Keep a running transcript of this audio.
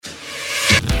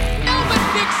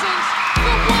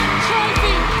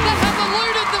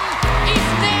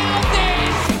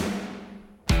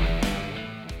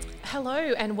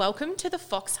Hello and welcome to the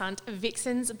Fox Hunt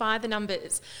Vixens by the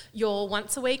Numbers, your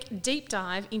once a week deep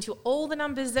dive into all the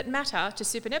numbers that matter to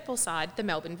Super Netball side, the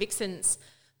Melbourne Vixens.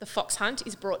 The Fox Hunt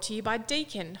is brought to you by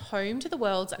Deakin, home to the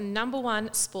world's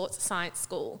 #1 sports science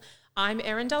school. I'm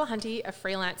Erin Delahunty, a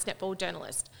freelance netball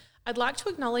journalist. I'd like to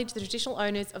acknowledge the traditional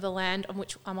owners of the land on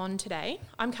which I'm on today.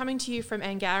 I'm coming to you from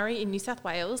Angari in New South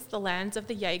Wales, the lands of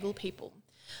the Yagle people.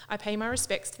 I pay my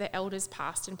respects to their elders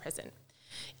past and present.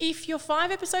 If you're 5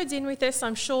 episodes in with us,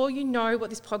 I'm sure you know what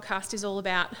this podcast is all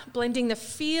about, blending the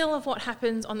feel of what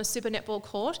happens on the Super Netball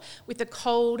court with the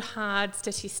cold, hard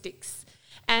statistics.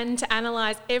 And to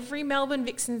analyse every Melbourne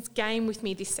Vixens game with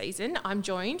me this season, I'm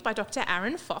joined by Dr.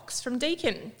 Aaron Fox from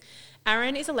Deakin.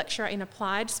 Aaron is a lecturer in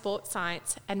applied sports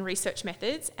science and research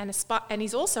methods and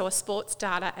he's also a sports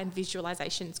data and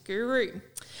visualisations guru.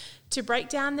 To break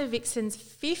down the Vixens'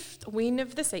 5th win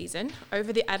of the season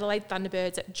over the Adelaide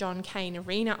Thunderbirds at John Cain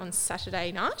Arena on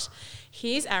Saturday night,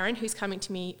 here's Aaron, who's coming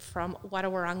to me from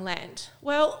Wadawurrung land.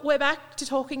 Well, we're back to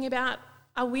talking about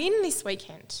a win this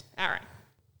weekend, Aaron.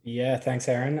 Yeah, thanks,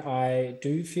 Erin. I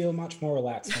do feel much more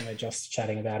relaxed when we're just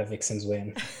chatting about a Vixens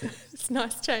win. It's a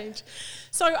nice change.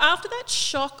 So after that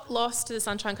shock loss to the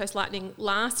Sunshine Coast Lightning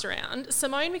last round,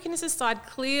 Simone McInnes' side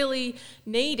clearly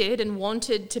needed and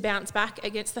wanted to bounce back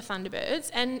against the Thunderbirds,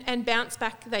 and bounce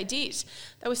back they did.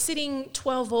 They were sitting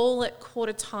 12-all at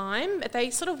quarter time, but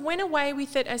they sort of went away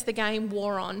with it as the game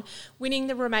wore on, winning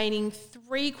the remaining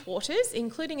 3 quarters,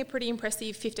 including a pretty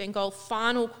impressive 15-goal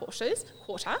final quarter,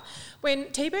 when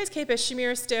T-Birds keeper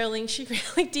Shamira Sterling, she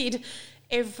really did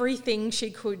everything she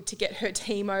could to get her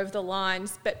team over the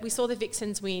lines, but we saw the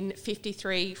Vixens win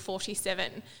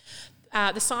 53-47.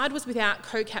 The side was without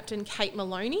co-captain Kate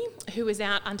Maloney, who was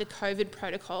out under COVID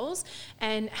protocols,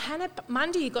 and Hannah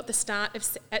Mundy got the start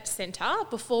at centre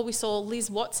before we saw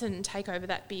Liz Watson take over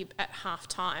that bib at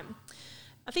half-time.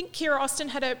 I think Kira Austin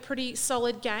had a pretty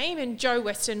solid game, and Joe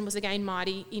Weston was again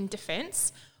mighty in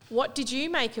defence. What did you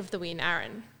make of the win,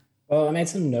 Aaron? Well, I made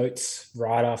some notes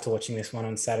right after watching this one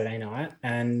on Saturday night,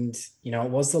 and, it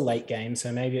was the late game,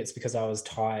 so maybe it's because I was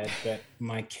tired, but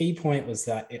my key point was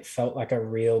that it felt like a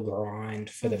real grind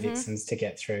for the Vixens to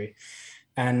get through.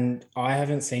 And I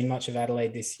haven't seen much of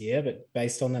Adelaide this year, but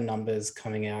based on the numbers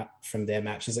coming out from their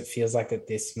matches, it feels like that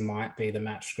this might be the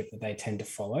match script that they tend to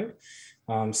follow.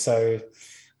 So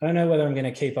I don't know whether I'm going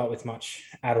to keep up with much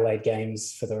Adelaide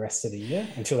games for the rest of the year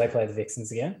until they play the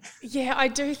Vixens again. Yeah, I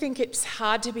do think it's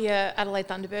hard to be a Adelaide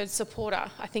Thunderbirds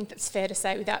supporter. I think that's fair to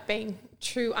say without being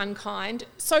too unkind.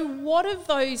 So what of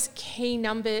those key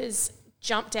numbers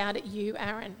jumped out at you,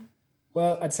 Aaron?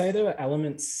 Well, I'd say there were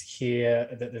elements here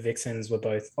that the Vixens were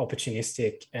both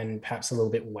opportunistic and perhaps a little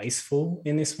bit wasteful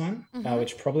in this one,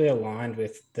 which probably aligned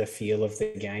with the feel of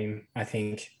the game, I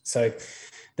think. So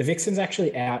the Vixens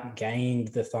actually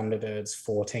outgained the Thunderbirds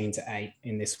 14-8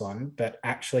 in this one, but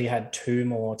actually had 2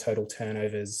 more total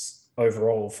turnovers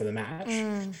overall for the match,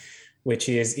 which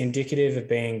is indicative of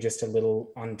being just a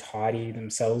little untidy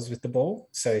themselves with the ball.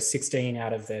 So 16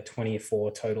 out of their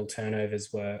 24 total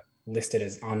turnovers were listed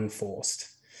as unforced.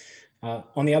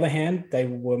 On the other hand, they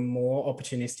were more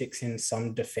opportunistic in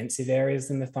some defensive areas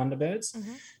than the Thunderbirds.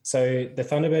 So the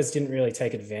Thunderbirds didn't really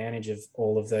take advantage of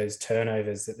all of those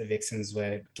turnovers that the Vixens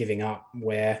were giving up,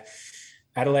 where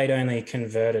Adelaide only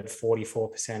converted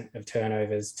 44% of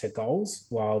turnovers to goals,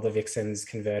 while the Vixens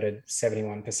converted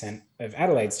 71% of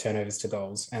Adelaide's turnovers to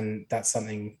goals. And that's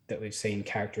something that we've seen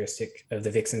characteristic of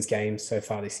the Vixens game so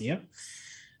far this year.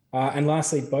 And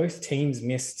lastly, both teams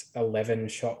missed 11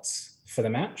 shots for the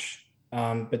match,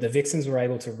 but the Vixens were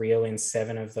able to reel in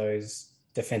 7 of those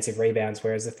defensive rebounds,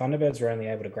 whereas the Thunderbirds were only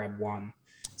able to grab 1.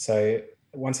 So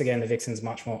once again, the Vixens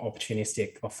much more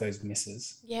opportunistic off those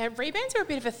misses. Yeah, rebounds are a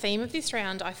bit of a theme of this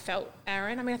round, I felt,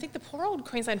 Aaron. I mean, I think the poor old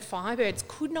Queensland Firebirds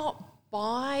could not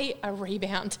buy a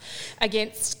rebound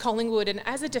against Collingwood. And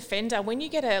as a defender, when you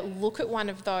get a look at one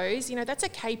of those, that's a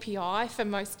KPI for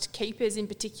most keepers in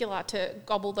particular to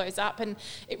gobble those up. And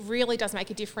it really does make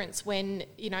a difference when,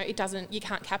 you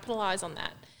can't capitalise on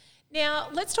that. Now,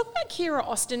 let's talk about Kira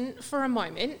Austin for a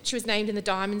moment. She was named in the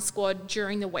Diamond squad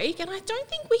during the week, and I don't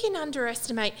think we can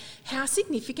underestimate how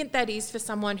significant that is for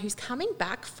someone who's coming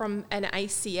back from an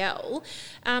ACL.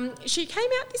 She came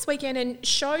out this weekend and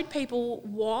showed people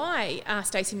why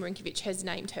Stacey Marinkovic has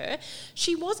named her.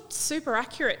 She wasn't super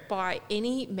accurate by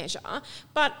any measure,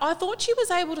 but I thought she was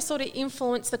able to sort of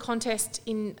influence the contest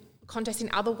in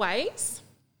other ways.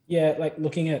 Yeah, like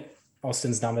looking at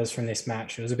Austin's numbers from this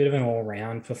match, it was a bit of an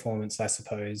all-round performance, I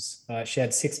suppose. She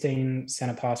had 16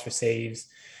 centre pass receives,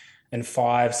 and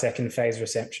 5 second phase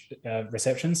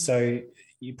receptions. So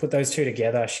you put those two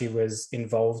together, she was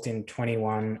involved in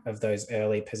 21 of those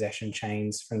early possession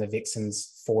chains from the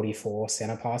Vixens' 44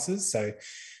 centre passes. So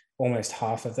almost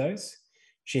half of those.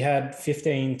 She had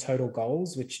 15 total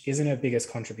goals, which isn't her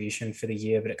biggest contribution for the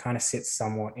year, but it kind of sits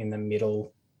somewhat in the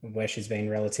middle where she's been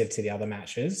relative to the other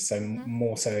matches. So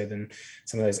more so than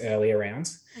some of those earlier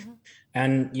rounds.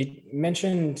 And you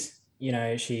mentioned,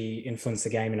 she influenced the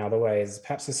game in other ways.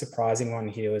 Perhaps a surprising one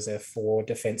here was her 4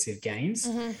 defensive gains,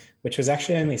 which was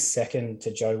actually only second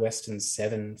to Jo Weston's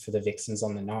 7 for the Vixens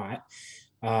on the night.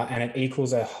 And it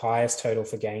equals her highest total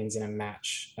for gains in a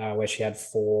match where she had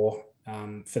 4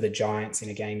 for the Giants in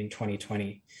a game in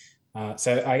 2020.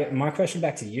 My question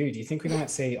back to you, do you think we might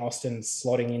see Austin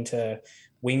slotting into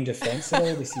wing defence at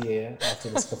all this year after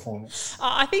this performance?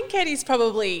 I think Katie's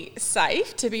probably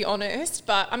safe, to be honest.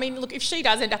 But, I mean, look, if she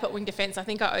does end up at wing defence, I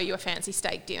think I owe you a fancy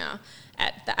steak dinner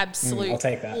at the absolute I'll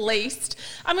take that. least.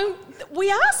 I mean, we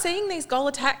are seeing these goal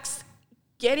attacks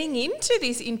getting into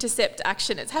this intercept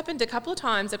action. It's happened a couple of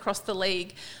times across the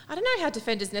league. I don't know how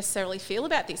defenders necessarily feel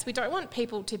about this. We don't want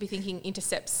people to be thinking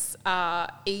intercepts are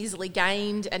easily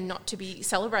gained and not to be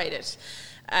celebrated.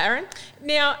 Aaron.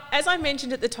 Now, as I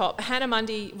mentioned at the top, Hannah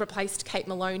Mundy replaced Kate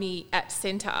Maloney at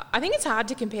centre. I think it's hard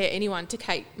to compare anyone to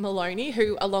Kate Maloney,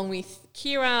 who, along with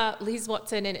Kira, Liz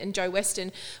Watson and Jo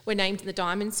Weston, were named in the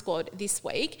Diamond squad this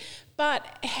week. But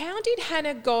how did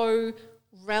Hannah go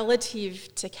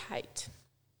relative to Kate?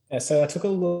 So I took a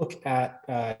look at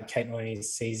Kate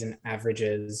Maloney's season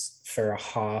averages for a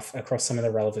half across some of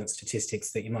the relevant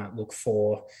statistics that you might look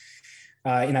for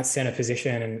in that centre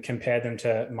position and compared them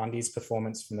to Mundy's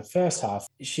performance from the first half.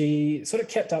 She sort of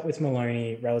kept up with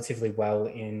Maloney relatively well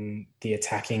in the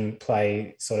attacking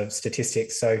play sort of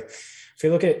statistics. So if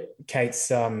you look at Kate's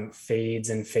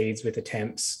feeds with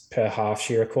attempts per half,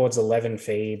 she records 11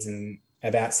 feeds and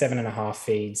about 7.5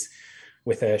 feeds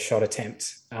with a shot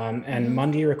attempt. And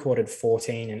Mundy recorded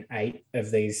 14 and 8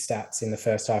 of these stats in the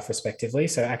first half respectively.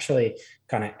 So actually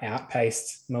kind of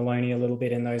outpaced Maloney a little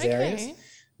bit in those areas.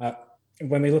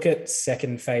 When we look at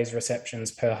second phase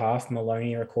receptions per half,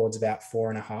 Maloney records about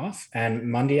 4.5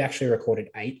 and Mundy actually recorded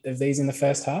 8 of these in the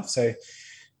first half. So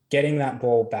getting that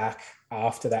ball back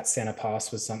after that centre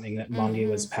pass was something that Mundy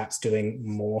was perhaps doing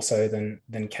more so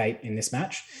than Kate in this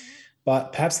match.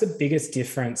 But perhaps the biggest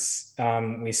difference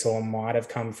we saw might have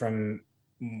come from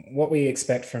what we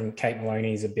expect from Kate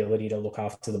Maloney's ability to look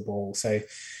after the ball. So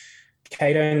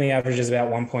Kate only averages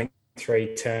about 1.3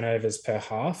 turnovers per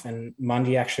half, and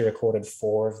Mundy actually recorded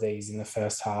 4 of these in the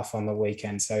first half on the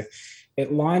weekend. So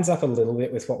it lines up a little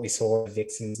bit with what we saw with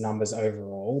Vixen's numbers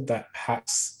overall, that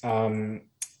perhaps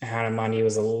Hannah Mundy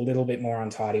was a little bit more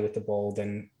untidy with the ball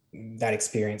than that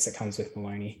experience that comes with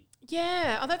Maloney.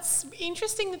 Yeah, that's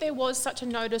interesting that there was such a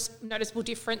noticeable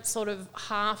difference sort of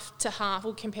half to half,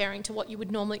 or comparing to what you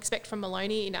would normally expect from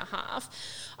Maloney in a half.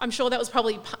 I'm sure that was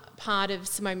probably part of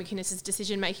Simone McInnes's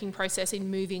decision-making process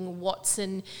in moving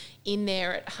Watson in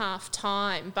there at half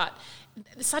time, but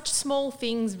such small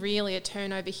things, really, a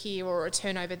turnover here or a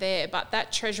turnover there, but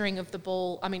that treasuring of the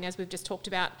ball, I mean, as we've just talked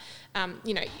about,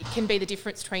 can be the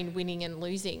difference between winning and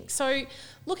losing. So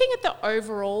looking at the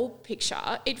overall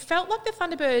picture, it felt like the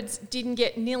Thunderbirds didn't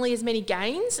get nearly as many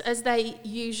gains as they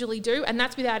usually do, and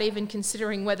that's without even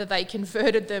considering whether they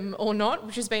converted them or not,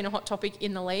 which has been a hot topic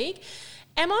in the league.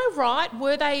 Am I right?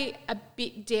 Were they a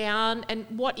bit down, and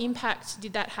what impact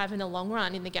did that have in the long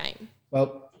run in the game?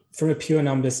 Well, from a pure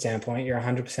numbers standpoint, you're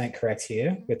 100% correct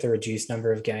here with the reduced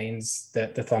number of gains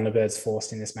that the Thunderbirds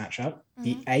forced in this matchup.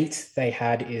 The 8 they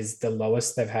had is the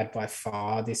lowest they've had by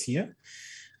far this year,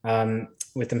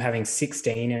 with them having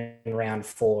 16 in round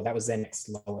 4. That was their next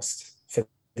lowest for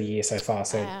the year so far.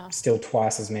 So still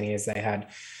twice as many as they had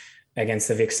against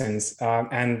the Vixens.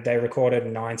 And they recorded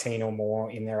 19 or more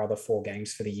in their other 4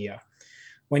 games for the year.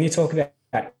 When you talk about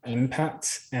that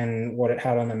impact and what it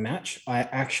had on the match, I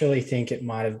actually think it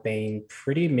might have been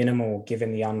pretty minimal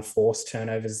given the unforced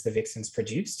turnovers the Vixens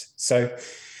produced. So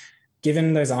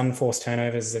given those unforced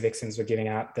turnovers the Vixens were giving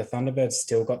out, the Thunderbirds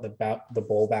still got the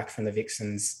ball back from the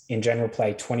Vixens in general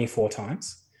play 24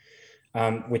 times,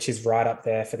 which is right up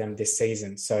there for them this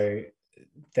season. So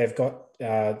they've got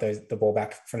the ball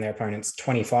back from their opponents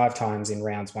 25 times in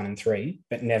rounds 1 and 3,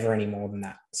 but never any more than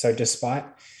that. So despite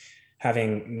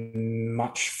having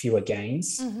much fewer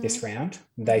gains this round,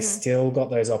 they still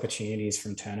got those opportunities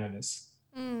from turnovers.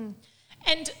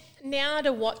 And now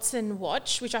to Watson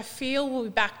Watch, which I feel will be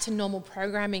back to normal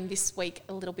programming this week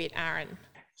a little bit, Aaron.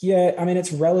 Yeah, I mean,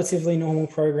 it's relatively normal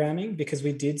programming because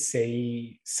we did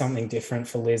see something different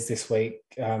for Liz this week,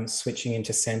 switching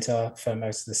into centre for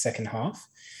most of the second half.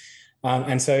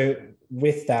 And so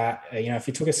with that, if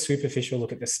you took a superficial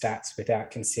look at the stats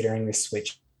without considering this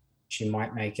switch, she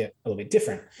might make it a little bit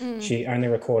different. She only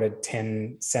recorded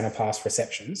 10 centre pass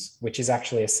receptions, which is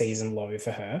actually a season low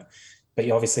for her. But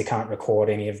you obviously can't record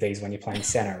any of these when you're playing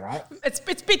centre, right? It's a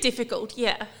bit difficult,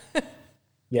 yeah.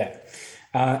 Yeah.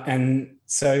 And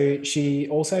so she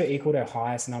also equaled her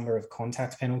highest number of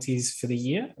contact penalties for the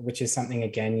year, which is something,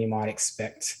 again, you might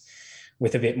expect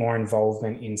with a bit more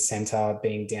involvement in centre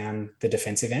being down the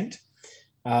defensive end.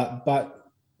 But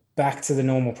back to the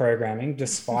normal programming,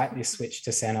 despite this switch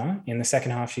to centre, in the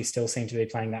second half, she still seemed to be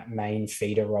playing that main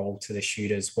feeder role to the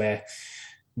shooters, where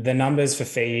the numbers for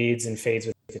feeds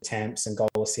with attempts and goal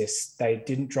assists, they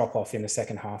didn't drop off in the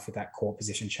second half with that court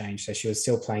position change. So she was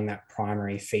still playing that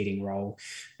primary feeding role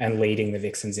and leading the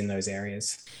Vixens in those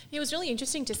areas. It was really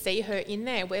interesting to see her in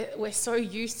there. We're so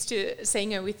used to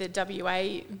seeing her with the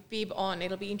WA bib on.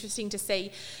 It'll be interesting to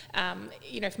see,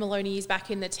 if Maloney is back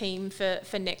in the team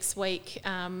for next week,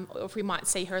 or if we might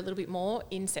see her a little bit more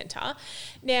in centre.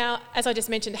 Now, as I just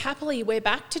mentioned, happily, we're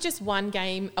back to just one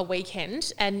game a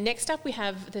weekend. And next up we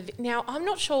have now, I'm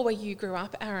not sure where you grew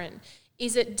up, Aaron.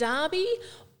 Is it Derby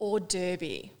or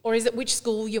Derby? Or is it which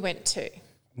school you went to?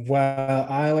 Well,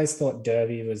 I always thought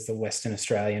Derby was the Western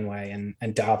Australian way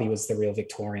and Derby was the real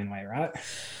Victorian way, right?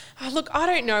 Oh, look, I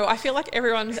don't know. I feel like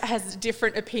everyone has a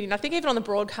different opinion. I think even on the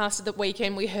broadcast of the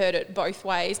weekend, we heard it both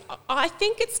ways. I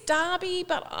think it's Derby,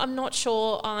 but I'm not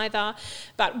sure either.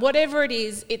 But whatever it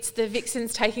is, it's the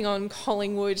Vixens taking on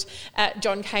Collingwood at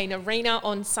John Cain Arena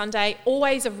on Sunday.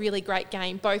 Always a really great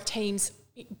game. Both teams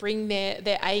bring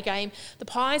their A game. The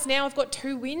Pies now have got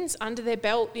 2 wins under their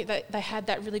belt. They had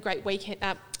that really great weekend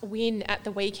win at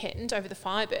the weekend over the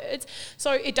Firebirds.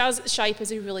 So it does shape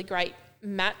as a really great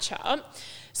matchup.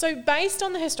 So based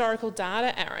on the historical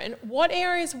data, Aaron, what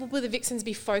areas will the Vixens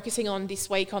be focusing on this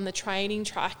week on the training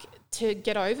track to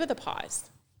get over the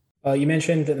Pies? Well, you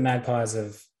mentioned that the Magpies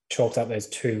have chalked up those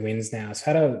 2 wins now.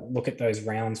 So I had a look at those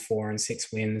rounds 4 and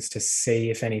 6 wins to see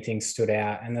if anything stood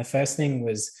out. And the first thing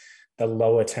was the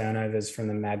lower turnovers from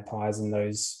the Magpies in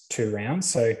those 2 rounds.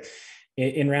 So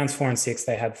in rounds 4 and 6,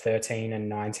 they had 13 and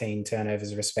 19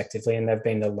 turnovers respectively, and they've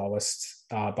been the lowest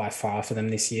by far for them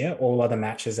this year. All other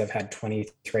matches have had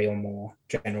 23 or more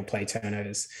general play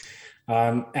turnovers.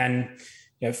 And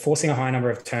forcing a high number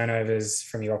of turnovers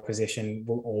from your opposition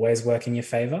will always work in your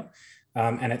favour.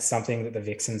 And it's something that the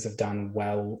Vixens have done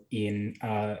well in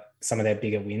some of their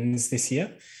bigger wins this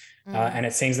year. And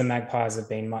it seems the Magpies have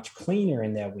been much cleaner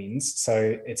in their wins.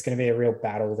 So it's going to be a real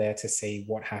battle there to see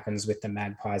what happens with the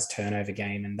Magpies turnover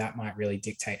game. And that might really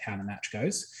dictate how the match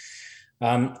goes.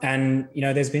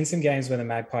 There's been some games where the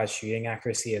Magpies shooting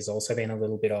accuracy has also been a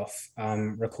little bit off,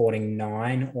 recording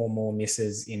 9 or more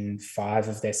misses in 5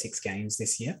 of their 6 games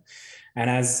this year. And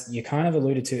as you kind of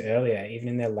alluded to earlier, even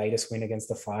in their latest win against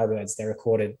the Firebirds, they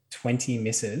recorded 20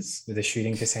 misses with a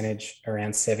shooting percentage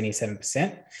around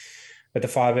 77%. But the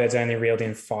Firebirds only reeled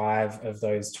in 5 of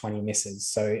those 20 misses.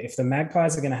 So if the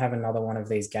Magpies are going to have another one of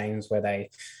these games where they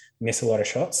miss a lot of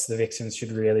shots, the Vixens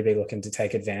should really be looking to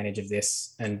take advantage of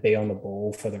this and be on the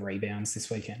ball for the rebounds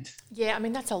this weekend. Yeah, I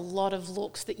mean, that's a lot of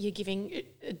looks that you're giving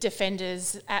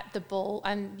defenders at the ball.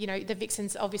 And, the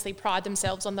Vixens obviously pride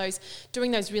themselves on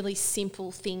doing those really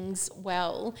simple things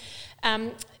well.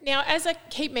 Now, as I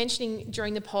keep mentioning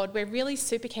during the pod, we're really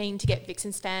super keen to get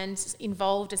Vixens fans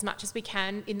involved as much as we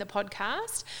can in the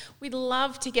podcast. We'd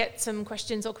love to get some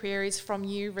questions or queries from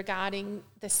you regarding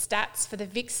the stats for the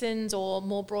Vixens or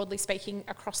more broadly speaking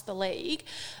across the league.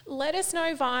 Let us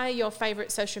know via your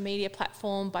favourite social media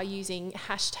platform by using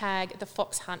hashtag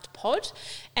 #TheFoxHuntPod,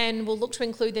 and we'll look to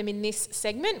include them in this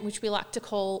segment, which we like to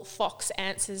call Fox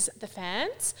Answers the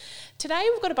Fans. Today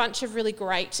we've got a bunch of really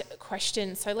great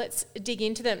questions, so let's dig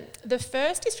into them. The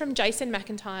first is from Jason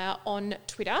McIntyre on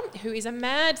Twitter, who is a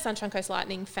mad Sunshine Coast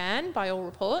Lightning fan by all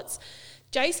reports.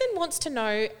 Jason wants to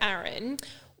know, Aaron,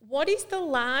 what is the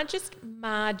largest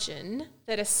margin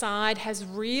that a side has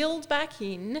reeled back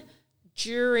in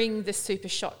during the super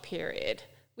shot period?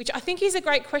 Which I think is a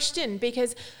great question,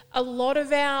 because a lot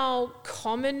of our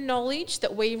common knowledge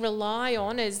that we rely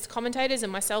on as commentators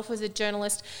and myself as a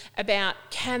journalist about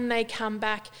can they come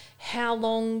back, how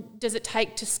long does it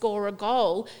take to score a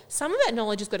goal, some of that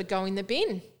knowledge has got to go in the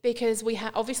bin, because we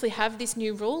obviously have this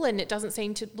new rule and it doesn't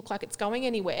seem to look like it's going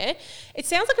anywhere. It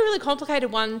sounds like a really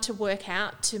complicated one to work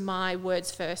out to my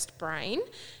words first brain.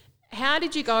 How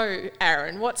did you go,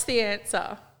 Aaron? What's the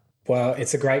answer? Well,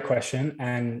 it's a great question.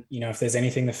 And, if there's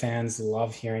anything the fans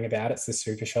love hearing about, it's the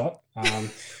super shot.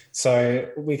 So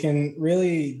we can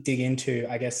really dig into,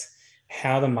 I guess,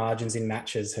 how the margins in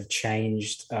matches have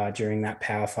changed during that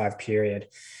Power 5 period.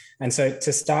 And so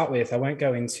to start with, I won't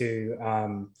go into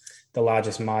the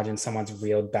largest margin someone's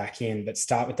reeled back in, but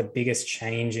start with the biggest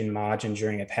change in margin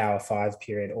during a Power 5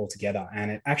 period altogether.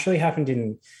 And it actually happened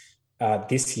in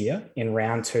this year in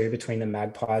round 2 between the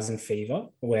Magpies and Fever,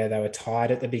 where they were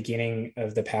tied at the beginning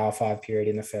of the Power 5 period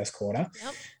in the first quarter.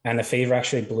 Yep. And the Fever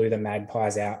actually blew the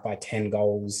Magpies out by 10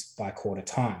 goals by quarter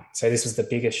time. So this was the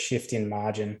biggest shift in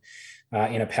margin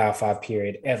in a Power 5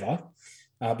 period ever.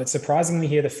 But surprisingly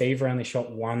here, the Fever only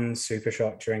shot one super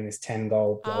shot during this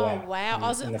 10-goal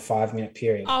blowout in the 5-minute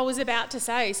period. I was about to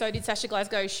say, so did Sasha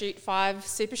Glasgow shoot 5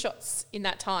 super shots in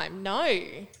that time?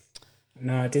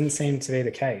 No, it didn't seem to be the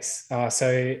case.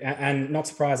 And not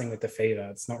surprising with the Fever.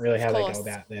 It's not really how they go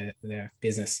about their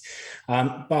business.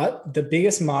 But the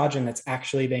biggest margin that's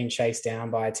actually been chased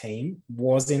down by a team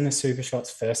was in the super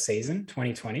shots first season,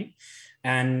 2020.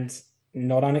 And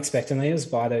not unexpectedly, it was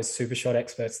by those super shot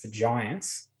experts, the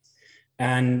Giants.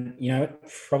 And, it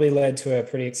probably led to a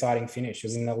pretty exciting finish. It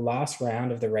was in the last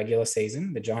round of the regular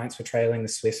season. The Giants were trailing the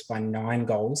Swifts by 9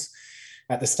 goals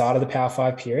at the start of the Power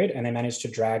 5 period, and they managed to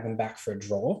drag them back for a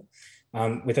draw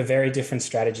with a very different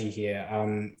strategy here.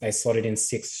 They slotted in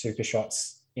 6 super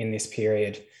shots in this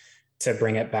period to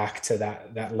bring it back to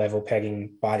that level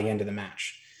pegging by the end of the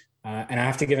match. And I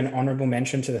have to give an honourable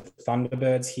mention to the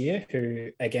Thunderbirds here,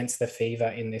 who against the Fever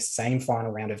in this same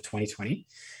final round of 2020,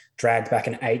 dragged back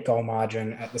an 8-goal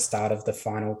margin at the start of the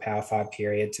final Power 5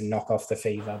 period to knock off the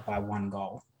Fever by 1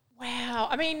 goal. Wow.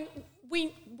 I mean,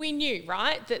 we knew,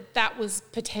 right, that was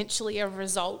potentially a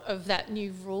result of that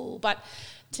new rule, but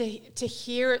to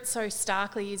hear it so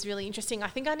starkly is really interesting. I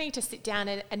think I need to sit down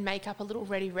and make up a little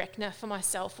ready reckoner for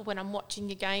myself for when I'm watching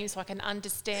your game so I can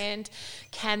understand,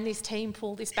 can this team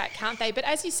pull this back, can't they? But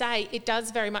as you say, it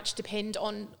does very much depend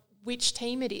on which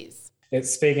team it is.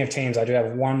 Speaking of teams, I do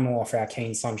have one more for our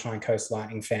keen Sunshine Coast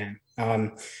Lightning fan.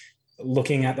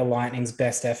 Looking at the Lightning's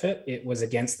best effort, it was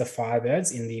against the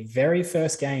Firebirds in the very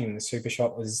first game. The super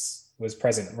shot was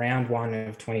present, round 1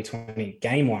 of 2020,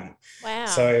 game 1. Wow.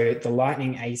 So the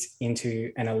Lightning ate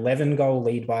into an 11-goal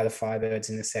lead by the Firebirds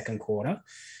in the second quarter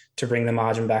to bring the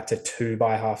margin back to 2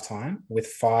 by halftime with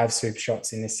 5 super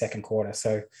shots in this second quarter.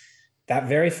 So that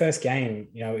very first game,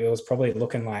 it was probably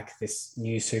looking like this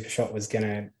new super shot was going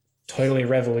to totally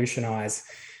revolutionize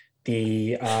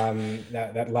the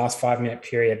that last 5-minute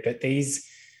period. But these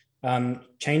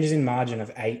changes in margin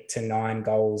of 8 to 9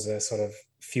 goals are sort of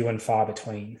few and far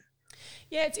between.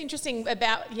 Yeah, it's interesting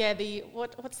about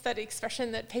what's that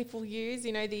expression that people use?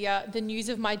 The news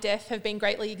of my death have been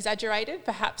greatly exaggerated.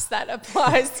 Perhaps that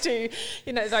applies to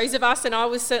those of us, and I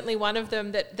was certainly one of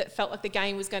them that felt like the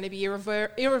game was going to be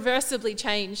irreversibly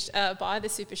changed by the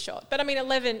super shot. But I mean,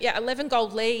 11 goal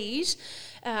lead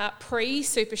pre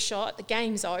super shot, the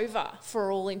game's over for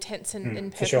all intents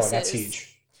and purposes. For sure, that's huge.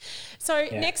 So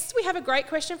next we have a great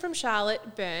question from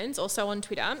Charlotte Burns, also on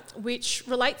Twitter, which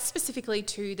relates specifically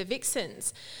to the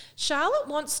Vixens. Charlotte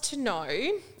wants to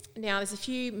know, now there's a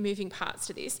few moving parts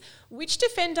to this, which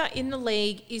defender in the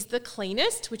league is the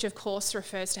cleanest, which of course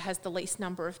refers to has the least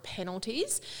number of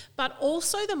penalties, but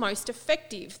also the most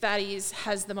effective, that is,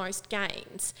 has the most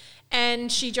games.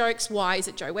 And she jokes, why is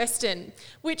it Joe Weston?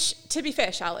 Which, to be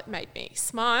fair, Charlotte, made me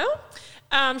smile.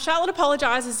 Charlotte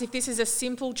apologises if this is a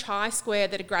simple chi-square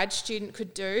that a grad student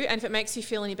could do, and if it makes you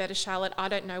feel any better, Charlotte, I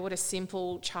don't know what a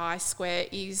simple chi-square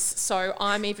is, so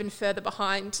I'm even further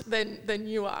behind than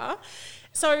you are.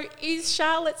 So is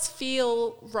Charlotte's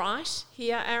feel right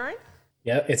here, Aaron?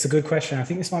 Yeah, it's a good question. I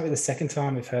think this might be the second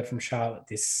time we've heard from Charlotte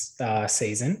this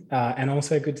season, and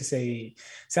also good to see.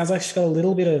 Sounds like she's got a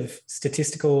little bit of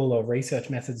statistical or research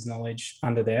methods knowledge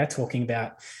under there, talking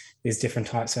about these different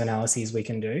types of analyses we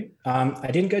can do. I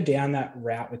didn't go down that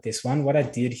route with this one. What I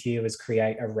did here was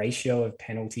create a ratio of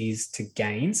penalties to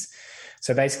gains.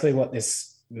 So basically what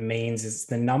this means is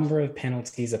the number of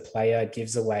penalties a player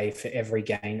gives away for every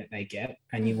gain that they get,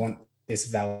 and you want this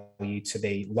value to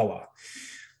be lower.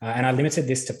 And I limited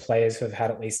this to players who have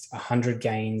had at least 100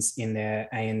 gains in their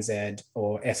ANZ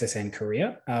or SSN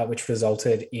career, which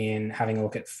resulted in having a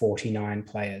look at 49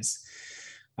 players.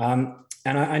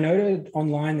 And I noted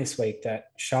online this week that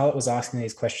Charlotte was asking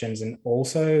these questions and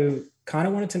also kind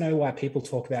of wanted to know why people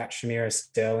talk about Shamira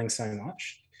Sterling so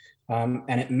much.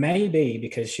 And it may be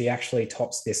because she actually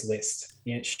tops this list.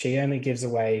 She only gives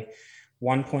away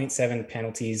 1.7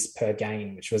 penalties per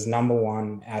game, which was number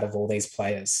 1 out of all these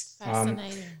players.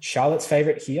 Fascinating. Charlotte's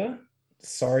favourite here,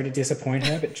 sorry to disappoint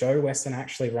her, but Joe Weston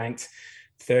actually ranked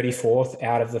 34th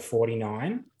out of the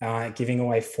 49, giving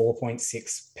away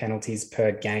 4.6 penalties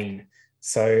per game.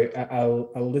 So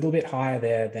a little bit higher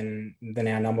there than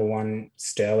our number 1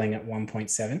 Sterling at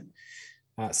 1.7.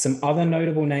 Some other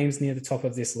notable names near the top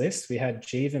of this list, we had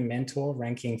Jiva Mentor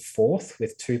ranking 4th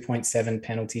with 2.7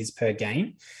 penalties per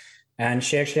game. And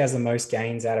she actually has the most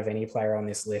gains out of any player on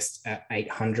this list at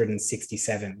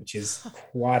 867, which is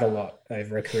quite a lot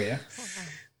over a career.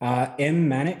 M.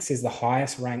 Mannix is the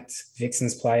highest ranked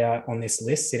Vixens player on this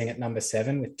list, sitting at number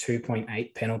 7 with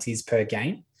 2.8 penalties per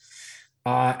game.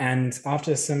 And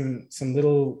after some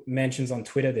little mentions on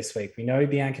Twitter this week, we know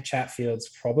Bianca Chatfield's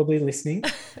probably listening,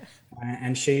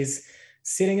 and she's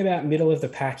sitting about middle of the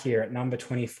pack here at number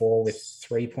 24 with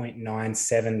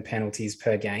 3.97 penalties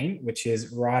per game, which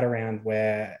is right around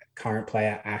where current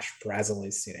player Ash Brazel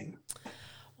is sitting.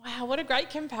 Wow, what a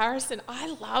great comparison. I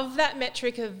love that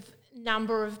metric of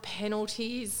number of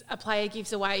penalties a player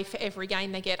gives away for every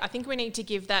game they get. I think we need to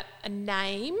give that a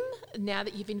name now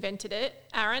that you've invented it.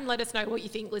 Aaron, let us know what you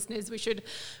think, listeners. We should...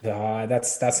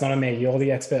 that's not on me. You're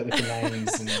the expert with the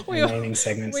names and naming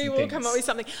segments. We will come up with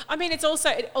something. I mean, it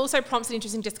also prompts an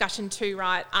interesting discussion too,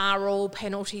 right? Are all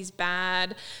penalties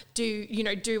bad? Do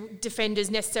defenders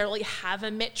necessarily have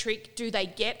a metric? Do they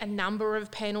get a number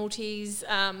of penalties?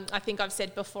 I think I've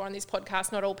said before on this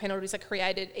podcast, not all penalties are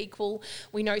created equal.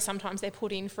 We know sometimes they're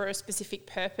put in for a specific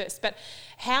purpose. But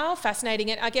how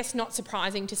fascinating, and I guess not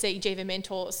surprising to see Jiva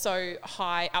Mentor so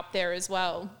high up there as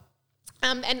well.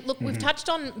 And look, we've touched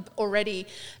on already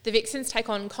the Vixens take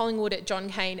on Collingwood at John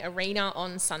Cain Arena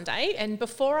on Sunday. And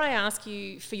before I ask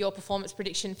you for your performance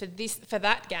prediction for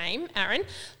that game, Aaron,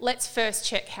 let's first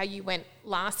check how you went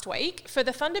last week. For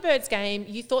the Thunderbirds game,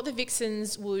 you thought the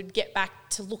Vixens would get back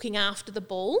to looking after the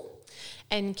ball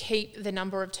and keep the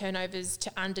number of turnovers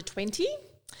to under 20.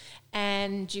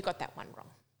 And you got that one wrong.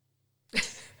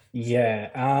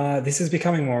 Yeah, this is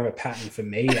becoming more of a pattern for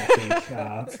me, I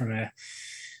think, from a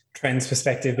trends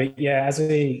perspective. But yeah, as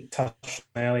we touched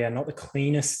on earlier, not the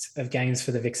cleanest of games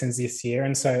for the Vixens this year.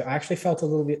 And so I actually felt a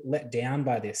little bit let down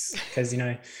by this because,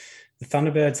 the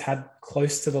Thunderbirds had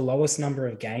close to the lowest number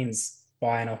of gains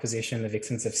by an opposition the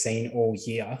Vixens have seen all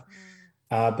year.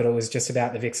 But it was just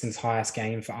about the Vixens' highest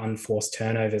game for unforced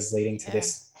turnovers leading to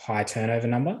this high turnover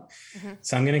number.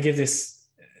 So I'm going to give this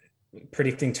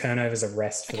predicting turnovers a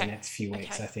rest for the next few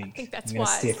weeks, I think that's I'm going to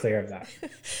wise. steer clear of that.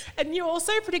 And you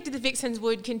also predicted the Vixens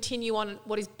would continue on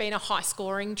what has been a high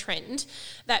scoring trend.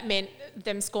 That meant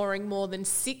them scoring more than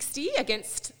 60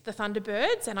 against the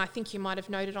Thunderbirds. And I think you might have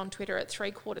noted on Twitter at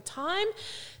 3/4 time.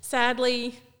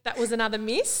 Sadly, that was another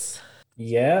miss.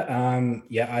 Yeah,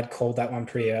 I'd called that one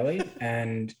pretty early.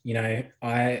 And,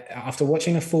 after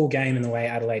watching a full game in the way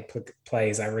Adelaide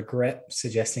plays, I regret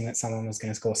suggesting that someone was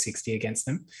going to score 60 against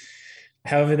them.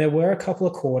 However, there were a couple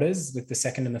of quarters with the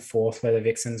second and the fourth where the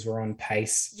Vixens were on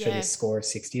pace for this score of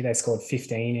 60. They scored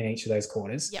 15 in each of those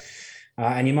quarters. Yep.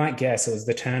 And you might guess it was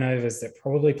the turnovers that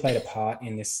probably played a part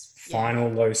in this final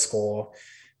low score,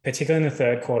 particularly in the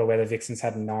third quarter where the Vixens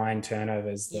had 9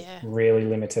 turnovers that really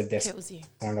limited their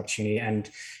scoring opportunity. And,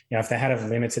 if they had have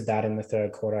limited that in the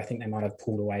third quarter, I think they might have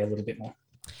pulled away a little bit more.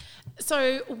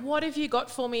 So what have you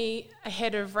got for me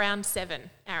ahead of round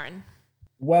 7, Aaron?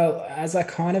 Well, as I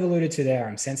kind of alluded to there,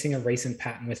 I'm sensing a recent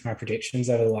pattern with my predictions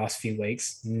over the last few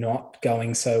weeks, not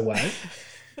going so well.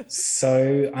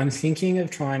 So I'm thinking of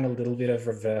trying a little bit of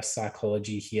reverse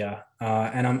psychology here.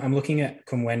 And I'm looking at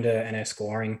Kumwenda and her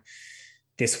scoring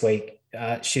this week.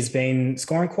 She's been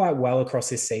scoring quite well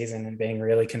across this season and being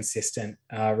really consistent,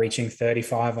 reaching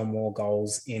 35 or more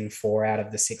goals in 4 out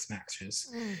of the 6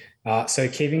 matches. So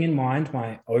keeping in mind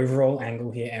my overall angle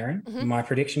here, Erin, my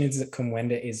prediction is that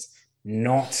Kumwenda is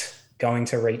not going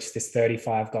to reach this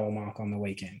 35 goal mark on the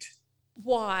weekend.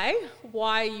 Why?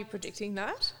 Why are you predicting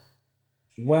that?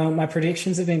 Well, my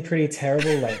predictions have been pretty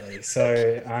terrible lately.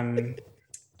 So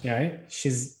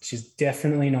she's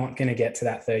definitely not going to get to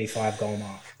that 35 goal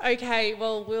mark. Okay,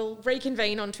 well, we'll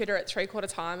reconvene on Twitter at 3/4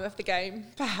 time of the game,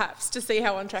 perhaps, to see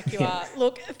how on track you are.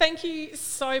 Look, thank you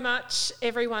so much,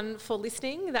 everyone, for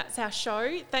listening. That's our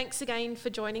show. Thanks again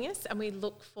for joining us, and we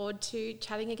look forward to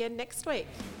chatting again next week.